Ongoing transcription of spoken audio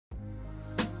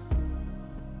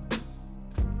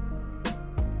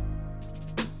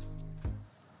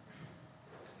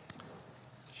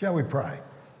Shall we pray?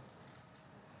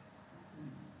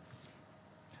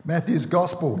 Matthew's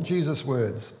Gospel, Jesus'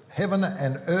 words, "Heaven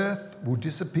and earth will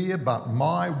disappear, but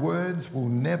my words will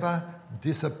never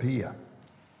disappear."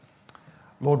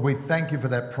 Lord, we thank you for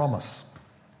that promise.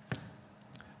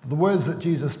 The words that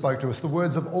Jesus spoke to us, the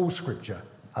words of all Scripture,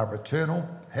 are eternal.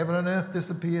 Heaven and earth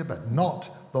disappear, but not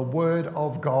the Word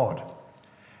of God.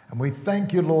 And we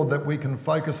thank you, Lord, that we can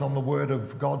focus on the Word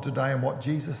of God today and what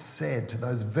Jesus said to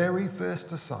those very first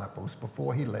disciples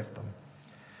before he left them.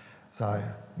 So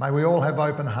may we all have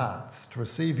open hearts to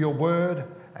receive your Word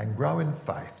and grow in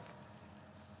faith.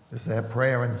 This is our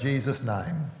prayer in Jesus'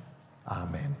 name.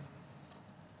 Amen.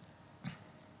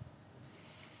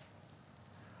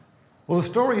 Well, the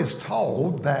story is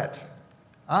told that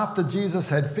after Jesus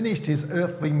had finished his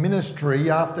earthly ministry,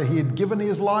 after he had given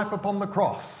his life upon the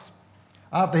cross,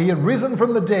 after he had risen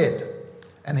from the dead,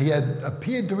 and he had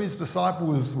appeared to his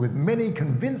disciples with many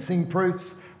convincing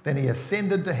proofs, then he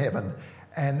ascended to heaven.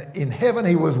 And in heaven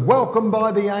he was welcomed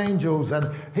by the angels and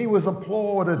he was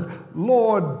applauded.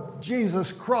 "Lord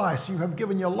Jesus Christ, you have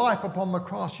given your life upon the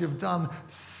cross. You've done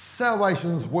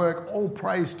salvation's work. All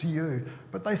praise to you."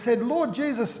 But they said, "Lord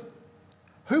Jesus,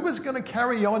 who is going to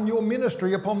carry on your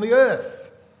ministry upon the earth?"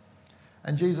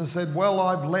 And Jesus said, "Well,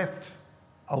 I've left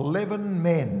 11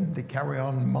 men to carry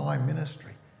on my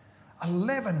ministry."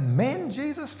 11 men,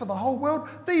 Jesus, for the whole world?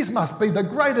 These must be the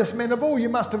greatest men of all. You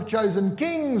must have chosen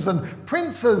kings and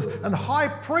princes and high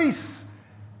priests.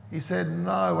 He said,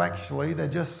 "No, actually, they're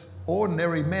just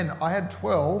ordinary men. I had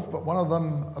 12, but one of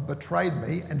them betrayed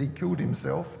me and he killed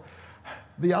himself.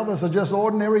 The others are just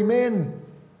ordinary men.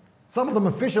 Some of them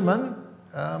are fishermen.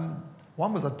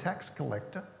 One was a tax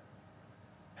collector."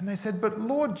 And they said, "But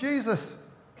Lord Jesus,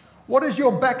 what is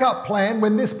your backup plan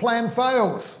when this plan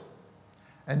fails?"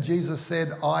 And Jesus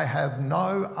said, "I have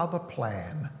no other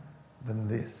plan than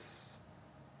this."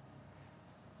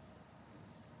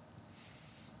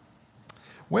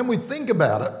 When we think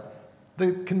about it,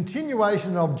 the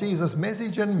continuation of Jesus'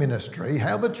 message and ministry,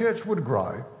 how the church would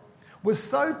grow, was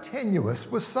so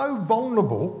tenuous, was so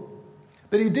vulnerable,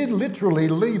 that he did literally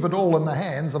leave it all in the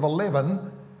hands of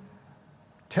 11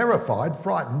 terrified,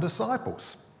 frightened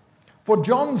disciples. For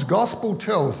John's Gospel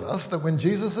tells us that when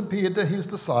Jesus appeared to his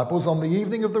disciples on the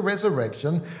evening of the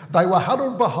resurrection, they were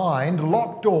huddled behind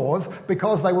locked doors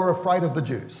because they were afraid of the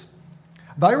Jews.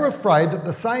 They were afraid that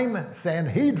the same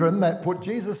Sanhedrin that put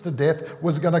Jesus to death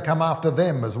was going to come after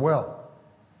them as well.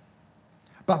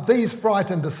 But these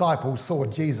frightened disciples saw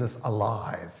Jesus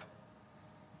alive.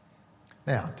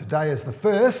 Now, today is the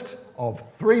first of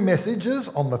 3 messages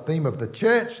on the theme of the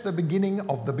church, the beginning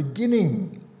of the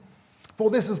beginning. For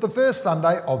this is the first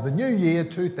Sunday of the new year,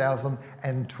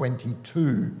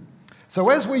 2022. So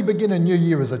as we begin a new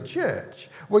year as a church,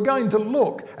 we're going to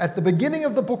look at the beginning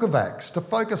of the book of Acts to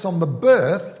focus on the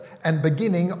birth and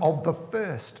beginning of the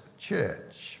first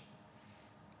church.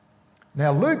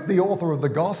 Now, Luke, the author of the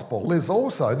Gospel, is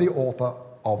also the author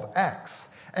of Acts.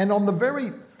 And on the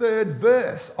very 3rd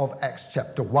verse of Acts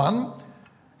chapter 1,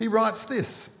 he writes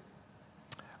this: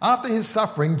 "After his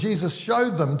suffering, Jesus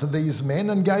showed them to these men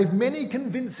and gave many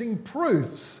convincing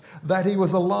proofs that he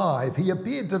was alive. He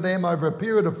appeared to them over a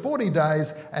period of 40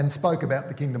 days and spoke about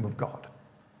the kingdom of God."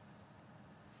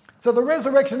 So the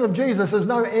resurrection of Jesus is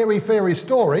no airy-fairy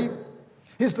story.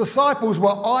 His disciples were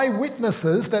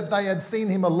eyewitnesses that they had seen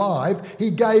him alive.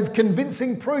 He gave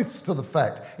convincing proofs to the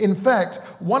fact. In fact,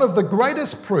 one of the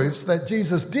greatest proofs that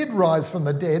Jesus did rise from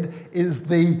the dead is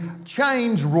the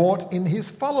change wrought in his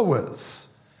followers.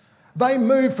 They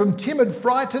moved from timid,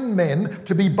 frightened men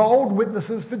to be bold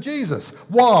witnesses for Jesus.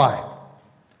 Why?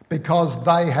 Because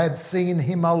they had seen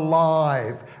him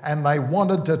alive and they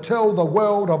wanted to tell the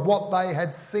world of what they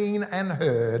had seen and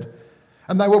heard.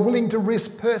 And they were willing to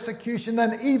risk persecution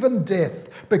and even death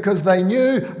because they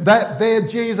knew that their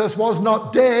Jesus was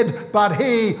not dead, but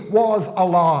he was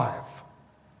alive.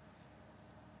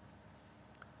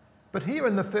 But here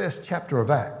in the first chapter of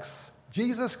Acts,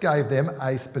 Jesus gave them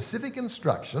a specific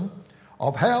instruction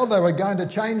of how they were going to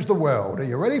change the world. Are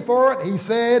you ready for it? He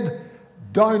said,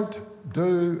 "Don't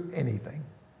do anything."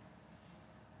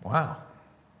 Wow.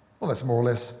 Well, that's more or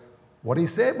less what he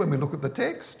said when we look at the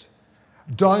text.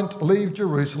 "Don't leave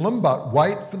Jerusalem, but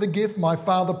wait for the gift my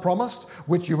Father promised,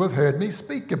 which you have heard me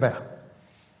speak about."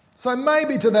 So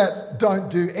maybe to that "don't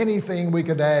do anything" we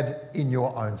could add "in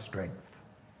your own strength."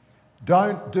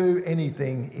 Don't do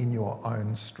anything in your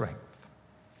own strength.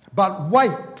 But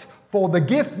wait for the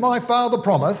gift my Father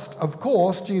promised. Of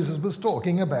course, Jesus was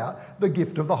talking about the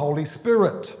gift of the Holy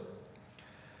Spirit.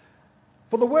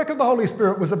 For the work of the Holy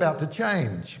Spirit was about to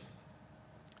change.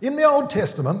 In the Old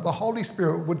Testament, the Holy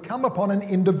Spirit would come upon an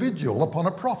individual, upon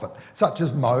a prophet, such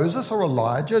as Moses or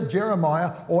Elijah,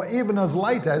 Jeremiah, or even as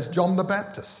late as John the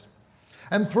Baptist.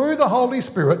 And through the Holy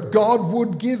Spirit, God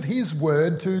would give his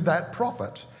word to that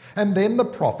prophet. And then the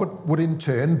prophet would in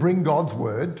turn bring God's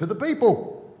word to the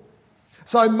people.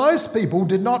 So most people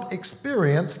did not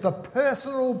experience the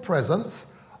personal presence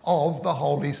of the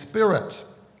Holy Spirit.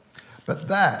 But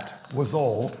that was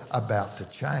all about to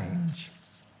change.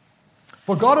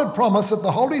 For God had promised that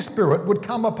the Holy Spirit would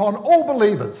come upon all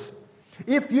believers.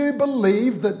 If you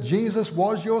believe that Jesus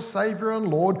was your Saviour and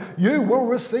Lord, you will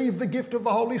receive the gift of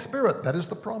the Holy Spirit. That is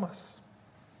the promise.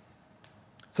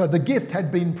 So the gift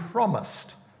had been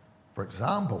promised. For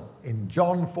example, in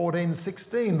John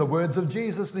 14:16, the words of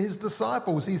Jesus to his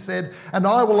disciples, he said, "And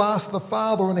I will ask the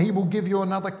Father, and he will give you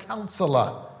another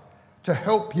counselor to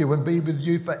help you and be with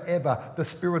you forever, the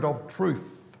Spirit of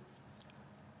truth."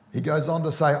 He goes on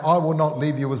to say, "I will not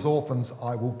leave you as orphans,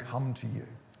 I will come to you."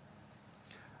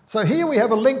 So here we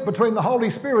have a link between the Holy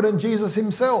Spirit and Jesus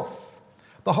himself.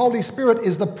 The Holy Spirit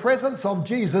is the presence of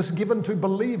Jesus given to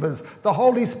believers. The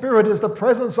Holy Spirit is the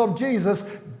presence of Jesus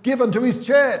given to his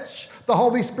church. The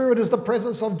Holy Spirit is the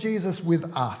presence of Jesus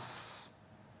with us.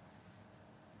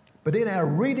 But in our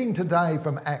reading today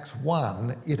from Acts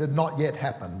 1, it had not yet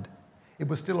happened. It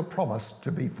was still a promise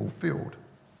to be fulfilled.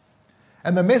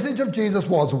 And the message of Jesus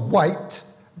was, wait,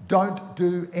 don't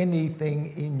do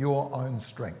anything in your own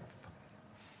strength.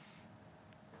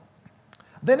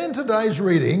 Then in today's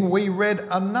reading, we read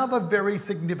another very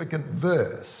significant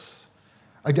verse.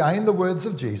 Again, the words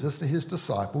of Jesus to his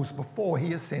disciples before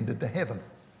he ascended to heaven.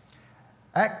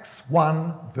 Acts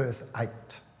 1, verse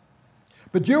 8.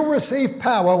 "But you'll receive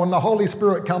power when the Holy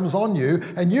Spirit comes on you,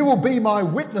 and you will be my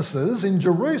witnesses in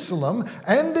Jerusalem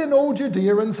and in all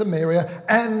Judea and Samaria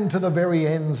and to the very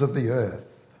ends of the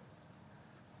earth."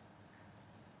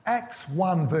 Acts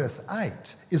 1, verse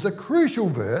 8 is a crucial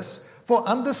verse for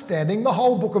understanding the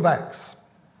whole book of Acts.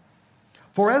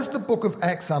 For as the book of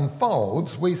Acts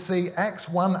unfolds, we see Acts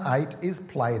 1:8 is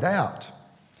played out.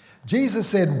 Jesus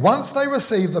said once they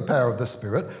received the power of the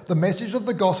Spirit, the message of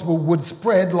the gospel would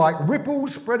spread like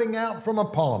ripples spreading out from a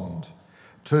pond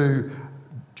to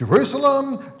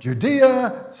Jerusalem,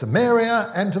 Judea,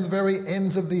 Samaria, and to the very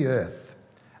ends of the earth.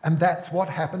 And that's what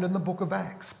happened in the book of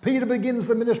Acts. Peter begins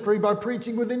the ministry by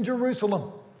preaching within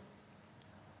Jerusalem.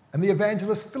 And the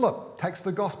evangelist Philip takes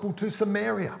the gospel to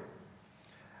Samaria.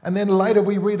 And then later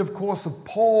we read, of course, of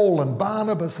Paul and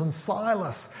Barnabas and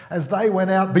Silas as they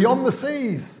went out beyond the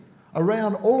seas,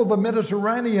 around all of the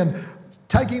Mediterranean,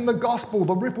 taking the gospel.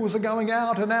 The ripples are going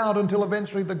out and out until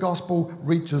eventually the gospel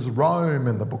reaches Rome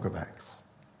in the book of Acts.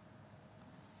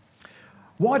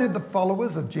 Why did the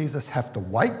followers of Jesus have to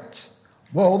wait?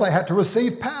 Well, they had to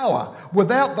receive power.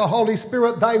 Without the Holy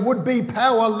Spirit, they would be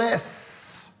powerless.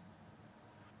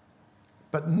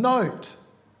 But note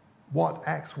what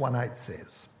Acts 1:8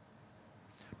 says.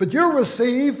 "But you'll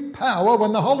receive power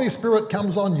when the Holy Spirit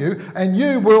comes on you, and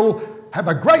you will have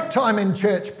a great time in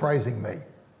church praising me."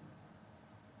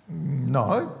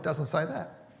 No, it doesn't say that.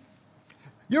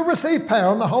 You'll receive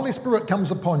power and the Holy Spirit comes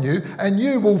upon you, and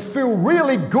you will feel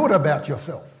really good about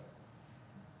yourself.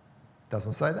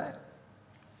 Doesn't say that.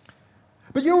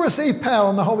 But you'll receive power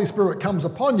and the Holy Spirit comes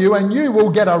upon you, and you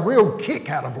will get a real kick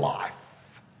out of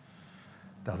life.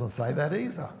 Doesn't say that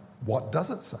either. What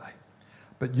does it say?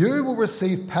 "But you will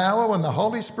receive power when the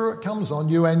Holy Spirit comes on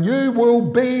you, and you will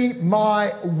be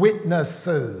my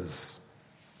witnesses."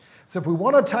 So if we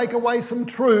want to take away some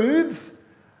truths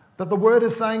that the Word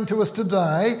is saying to us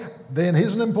today, then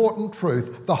here's an important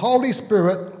truth. The Holy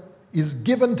Spirit is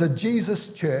given to Jesus'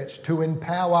 church to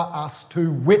empower us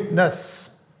to witness.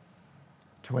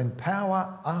 To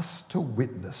empower us to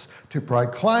witness. To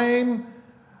proclaim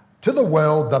to the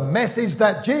world the message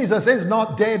that Jesus is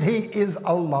not dead, he is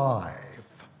alive.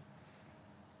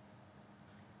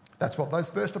 That's what those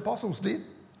first apostles did.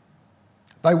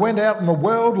 They went out in the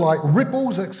world like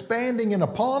ripples expanding in a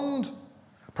pond,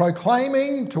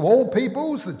 proclaiming to all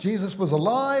peoples that Jesus was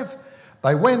alive.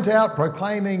 They went out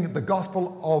proclaiming the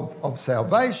gospel of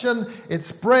salvation. It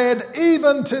spread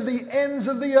even to the ends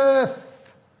of the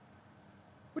earth,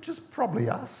 which is probably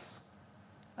us.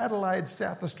 Adelaide,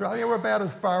 South Australia, we're about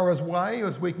as far away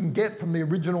as we can get from the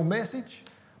original message.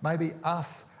 Maybe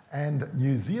us and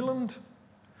New Zealand.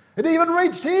 It even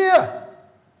reached here.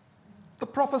 The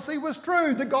prophecy was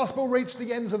true. The gospel reached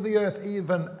the ends of the earth,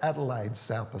 even Adelaide,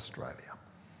 South Australia.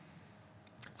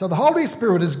 So the Holy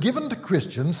Spirit is given to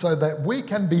Christians so that we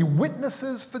can be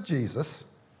witnesses for Jesus.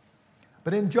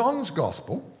 But in John's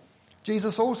gospel,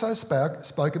 Jesus also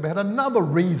spoke about another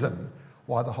reason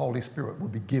why the Holy Spirit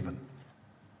would be given.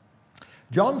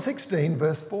 John 16,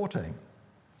 verse 14.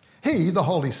 He, the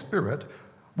Holy Spirit,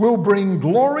 will bring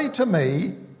glory to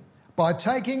me by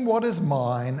taking what is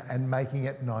mine and making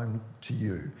it known to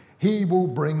you. He will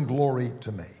bring glory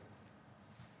to me.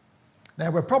 Now,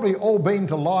 we've probably all been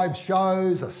to live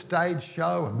shows, a stage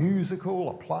show, a musical,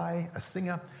 a play, a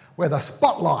singer, where the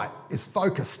spotlight is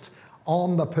focused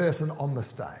on the person on the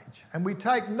stage. And we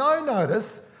take no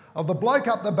notice of the bloke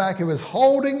up the back who is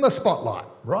holding the spotlight,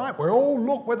 right? We all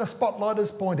look where the spotlight is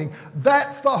pointing.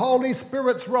 That's the Holy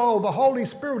Spirit's role. The Holy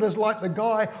Spirit is like the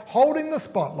guy holding the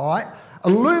spotlight,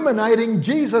 illuminating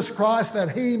Jesus Christ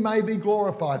that he may be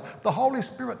glorified. The Holy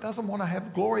Spirit doesn't want to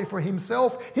have glory for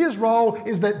himself. His role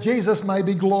is that Jesus may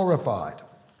be glorified.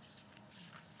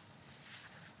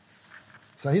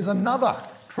 So here's another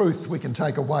truth we can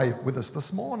take away with us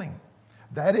this morning.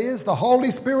 That is, the Holy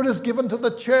Spirit is given to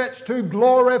the church to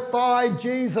glorify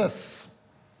Jesus.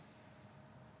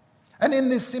 And in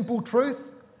this simple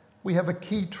truth, we have a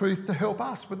key truth to help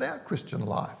us with our Christian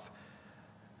life,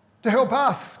 to help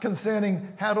us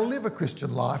concerning how to live a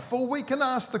Christian life. For we can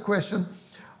ask the question,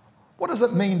 what does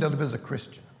it mean to live as a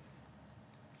Christian?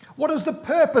 What is the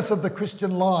purpose of the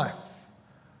Christian life?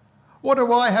 What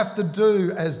do I have to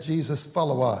do as Jesus'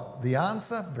 follower? The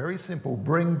answer, very simple,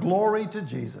 bring glory to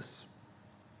Jesus.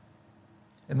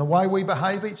 In the way we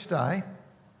behave each day,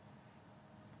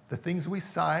 the things we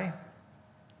say,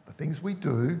 the things we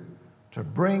do, to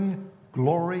bring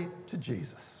glory to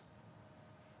Jesus.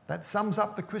 That sums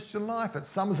up the Christian life. It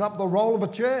sums up the role of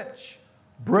a church.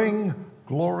 Bring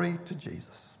glory to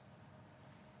Jesus.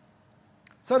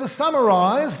 So to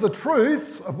summarise, the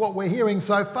truth of what we're hearing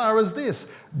so far is this: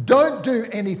 don't do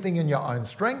anything in your own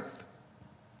strength.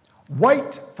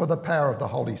 Wait for the power of the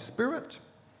Holy Spirit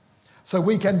so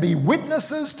we can be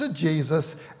witnesses to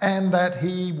Jesus and that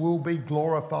he will be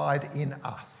glorified in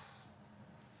us.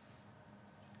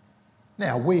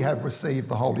 Now, we have received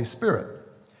the Holy Spirit.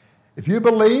 If you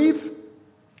believe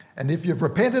and if you've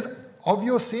repented of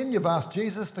your sin, you've asked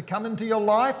Jesus to come into your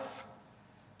life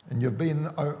and you've been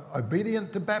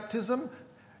obedient to baptism,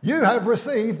 you have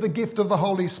received the gift of the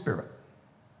Holy Spirit.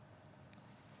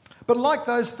 But like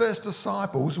those first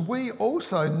disciples, we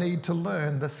also need to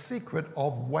learn the secret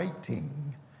of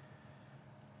waiting.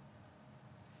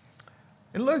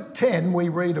 In Luke 10, we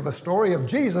read of a story of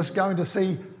Jesus going to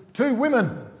see two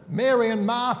women, Mary and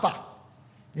Martha.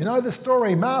 You know the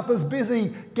story. Martha's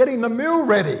busy getting the meal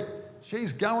ready.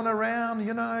 She's going around,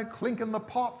 clinking the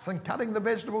pots and cutting the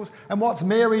vegetables. And what's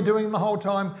Mary doing the whole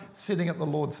time? Sitting at the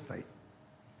Lord's feet.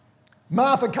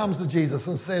 Martha comes to Jesus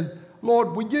and said, Lord,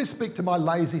 would you speak to my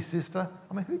lazy sister?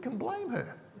 I mean, who can blame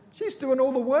her? She's doing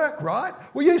all the work, right?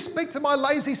 Will you speak to my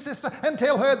lazy sister and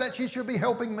tell her that she should be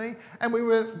helping me? And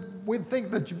we'd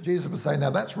think that Jesus would say, now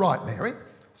that's right, Mary.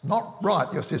 It's not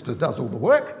right your sister does all the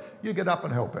work. You get up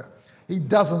and help her. He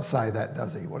doesn't say that,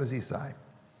 does he? What does he say?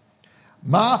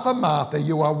 Martha, Martha,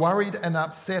 you are worried and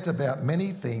upset about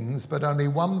many things, but only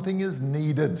one thing is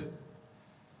needed.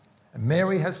 And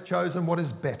Mary has chosen what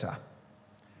is better,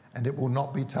 and it will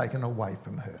not be taken away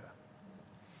from her.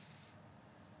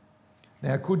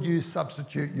 Now, could you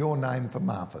substitute your name for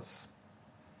Martha's?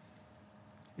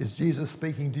 Is Jesus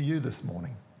speaking to you this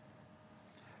morning?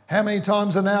 How many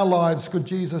times in our lives could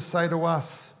Jesus say to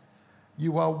us,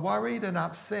 you are worried and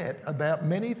upset about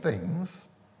many things,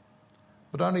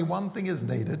 but only one thing is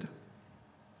needed.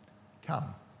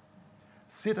 Come,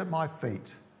 sit at my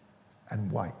feet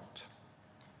and wait.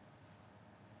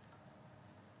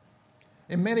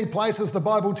 In many places, the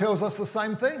Bible tells us the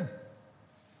same thing.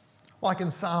 Like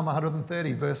in Psalm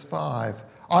 130, verse 5,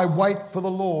 I wait for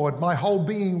the Lord, my whole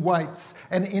being waits,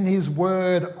 and in his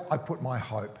word I put my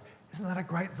hope. Isn't that a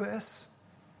great verse?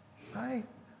 Hey,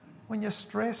 when you're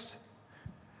stressed,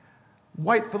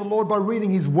 wait for the Lord by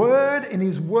reading his word. In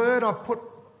his word I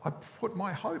put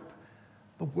my hope.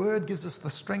 The word gives us the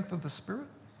strength of the Spirit.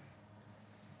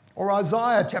 Or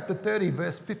Isaiah chapter 30,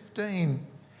 verse 15.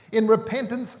 In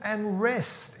repentance and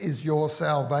rest is your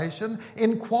salvation.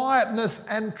 In quietness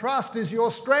and trust is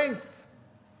your strength.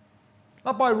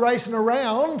 Not by racing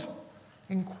around.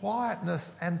 In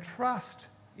quietness and trust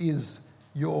is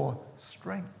your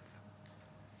strength.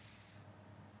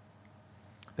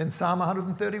 Then Psalm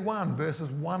 131 verses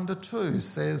 1 to 2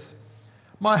 says,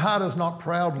 my heart is not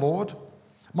proud, Lord.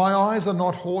 My eyes are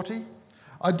not haughty.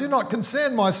 I do not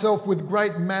concern myself with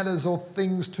great matters or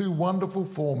things too wonderful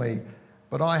for me,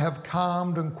 but I have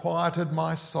calmed and quieted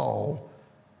my soul.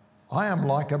 I am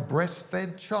like a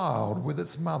breastfed child with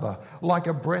its mother. Like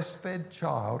a breastfed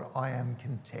child, I am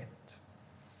content.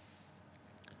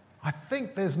 I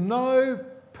think there's no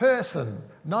person,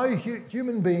 no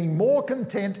human being more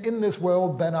content in this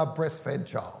world than a breastfed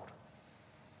child.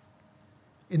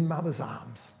 in mother's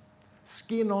arms,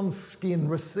 skin on skin,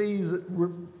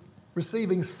 receiving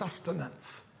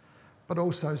sustenance, but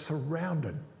also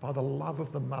surrounded by the love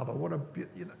of the mother.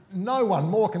 No one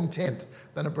more content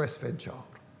than a breastfed child.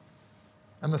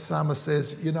 And the psalmist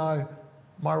says,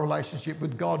 my relationship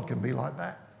with God can be like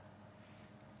that.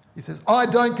 He says, I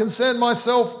don't concern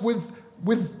myself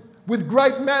with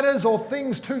great matters or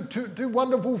things too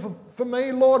wonderful for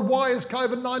me. Lord, why is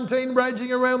COVID-19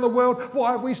 raging around the world?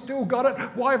 Why have we still got it?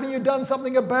 Why haven't you done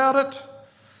something about it?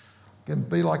 I can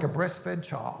be like a breastfed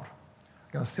child.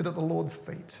 I'm going to sit at the Lord's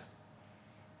feet,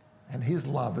 and his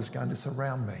love is going to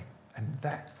surround me, and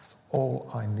that's all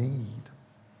I need.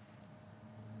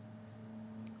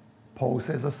 Paul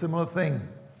says a similar thing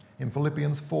in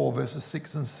Philippians 4 verses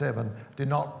 6 and 7. Do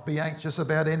not be anxious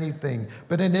about anything,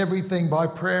 but in everything by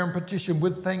prayer and petition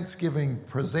with thanksgiving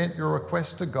present your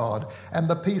requests to God, and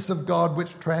the peace of God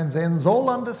which transcends all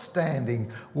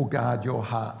understanding will guard your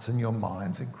hearts and your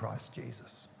minds in Christ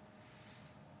Jesus.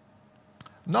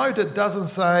 Note it doesn't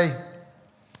say,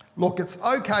 look, it's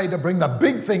okay to bring the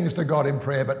big things to God in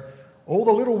prayer, but all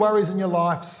the little worries in your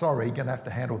life, sorry, you're going to have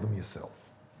to handle them yourself.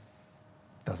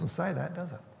 Doesn't say that,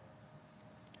 does it?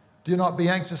 Do not be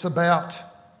anxious about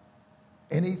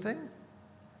anything,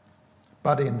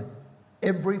 but in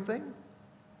everything,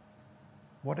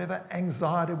 whatever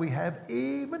anxiety we have,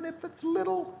 even if it's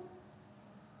little,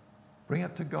 bring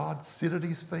it to God, sit at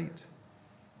his feet.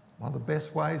 One of the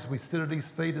best ways we sit at his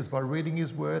feet is by reading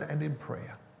his word and in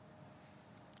prayer.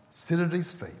 Sit at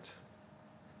his feet,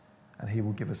 and he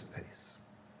will give us peace.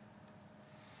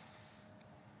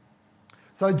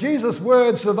 So Jesus'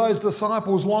 words to those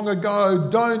disciples long ago,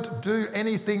 don't do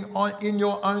anything in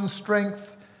your own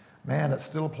strength. Man, it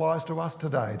still applies to us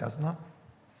today, doesn't it?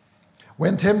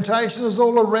 When temptation is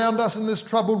all around us in this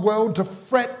troubled world, to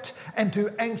fret and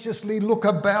to anxiously look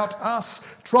about us,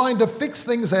 trying to fix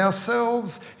things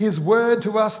ourselves, his word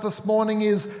to us this morning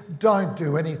is, don't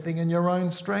do anything in your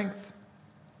own strength.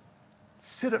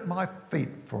 Sit at my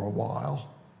feet for a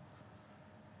while,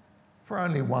 for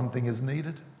only one thing is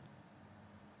needed.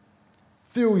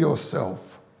 Fill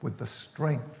yourself with the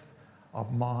strength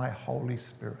of my Holy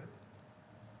Spirit.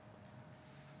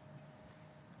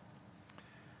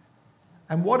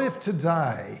 And what if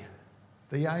today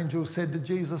the angel said to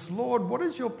Jesus, Lord, what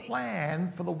is your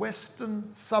plan for the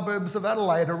western suburbs of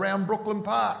Adelaide around Brooklyn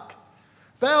Park?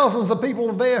 Thousands of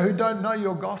people there who don't know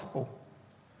your gospel.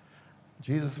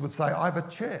 Jesus would say, I have a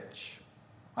church.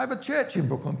 I have a church in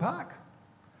Brooklyn Park.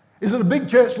 Is it a big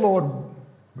church, Lord?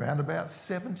 Round about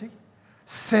 70.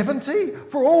 70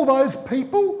 for all those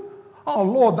people? Oh,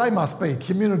 Lord, they must be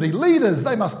community leaders.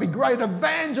 They must be great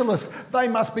evangelists. They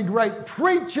must be great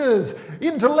preachers,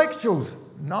 intellectuals.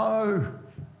 No.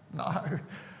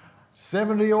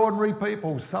 70 ordinary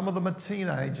people. Some of them are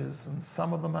teenagers and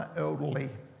some of them are elderly.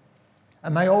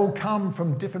 And they all come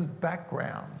from different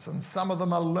backgrounds, and some of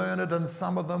them are learned and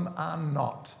some of them are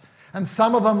not. And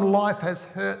some of them, life has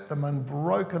hurt them and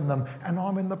broken them, and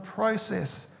I'm in the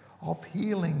process of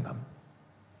healing them.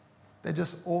 They're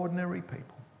just ordinary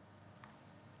people.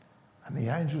 And the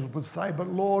angels would say, but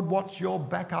Lord, what's your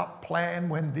backup plan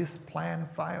when this plan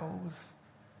fails?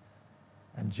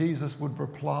 And Jesus would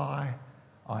reply,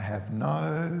 I have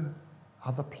no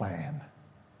other plan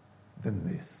than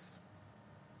this.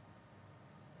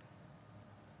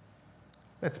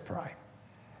 Let's pray.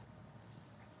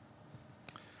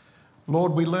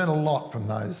 Lord, we learn a lot from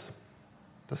those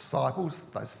disciples,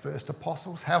 those first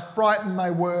apostles, how frightened they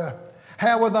were.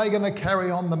 How were they going to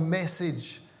carry on the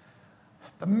message,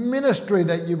 the ministry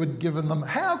that you had given them?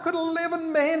 How could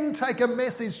 11 men take a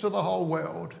message to the whole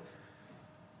world?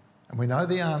 And we know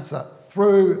the answer,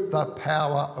 through the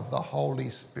power of the Holy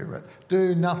Spirit.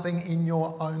 Do nothing in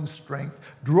your own strength.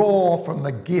 Draw from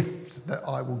the gift that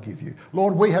I will give you.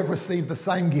 Lord, we have received the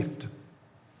same gift.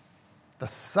 The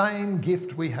same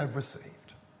gift we have received.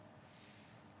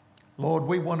 Lord,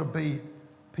 we want to be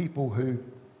people who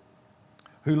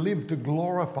live to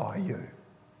glorify you.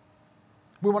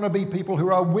 We want to be people who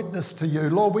are a witness to you.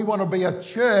 Lord, we want to be a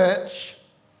church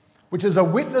which is a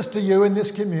witness to you in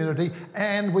this community,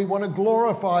 and we want to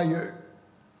glorify you.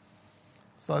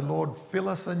 So, Lord, fill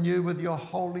us anew with your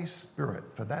Holy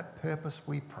Spirit. For that purpose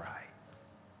we pray.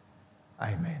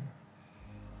 Amen.